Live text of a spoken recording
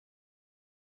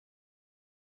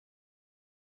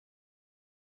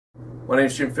My name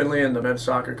is Jim Findlay, and I'm the men's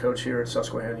soccer coach here at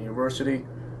Susquehanna University.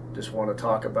 Just want to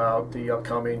talk about the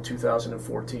upcoming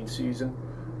 2014 season.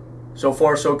 So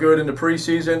far, so good in the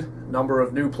preseason. Number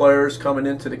of new players coming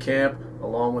into the camp,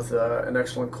 along with an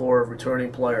excellent core of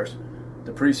returning players.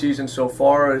 The preseason so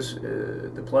far is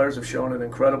the players have shown an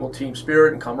incredible team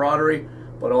spirit and camaraderie,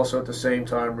 but also at the same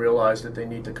time realize that they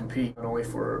need to compete not only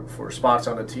for spots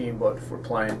on the team, but for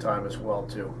playing time as well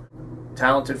too.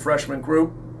 Talented freshman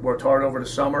group, worked hard over the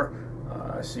summer.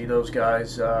 I see those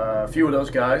guys, a few of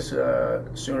those guys,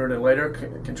 sooner than later,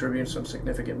 contributing some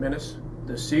significant minutes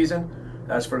this season.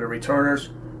 As for the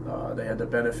returners, they had the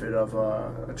benefit of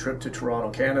a trip to Toronto,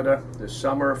 Canada this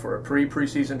summer for a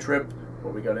preseason trip,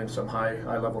 where we got in some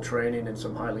high-level training and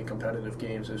some highly competitive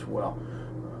games as well.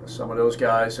 Some of those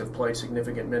guys have played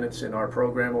significant minutes in our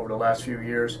program over the last few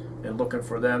years, and looking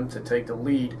for them to take the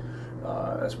lead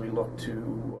as we look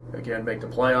to, again, make the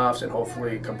playoffs and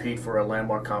hopefully compete for a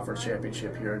landmark conference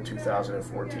championship here in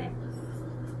 2014.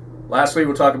 Lastly,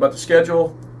 we'll talk about the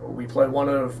schedule. We play one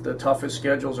of the toughest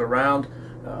schedules around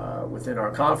within our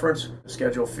conference. The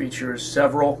schedule features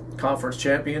several conference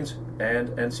champions and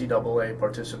NCAA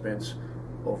participants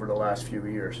over the last few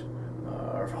years.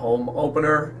 Our home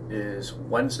opener is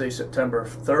Wednesday, September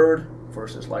 3rd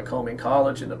versus Lycoming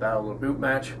College in the Battle of the Boot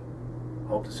match.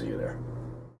 Hope to see you there.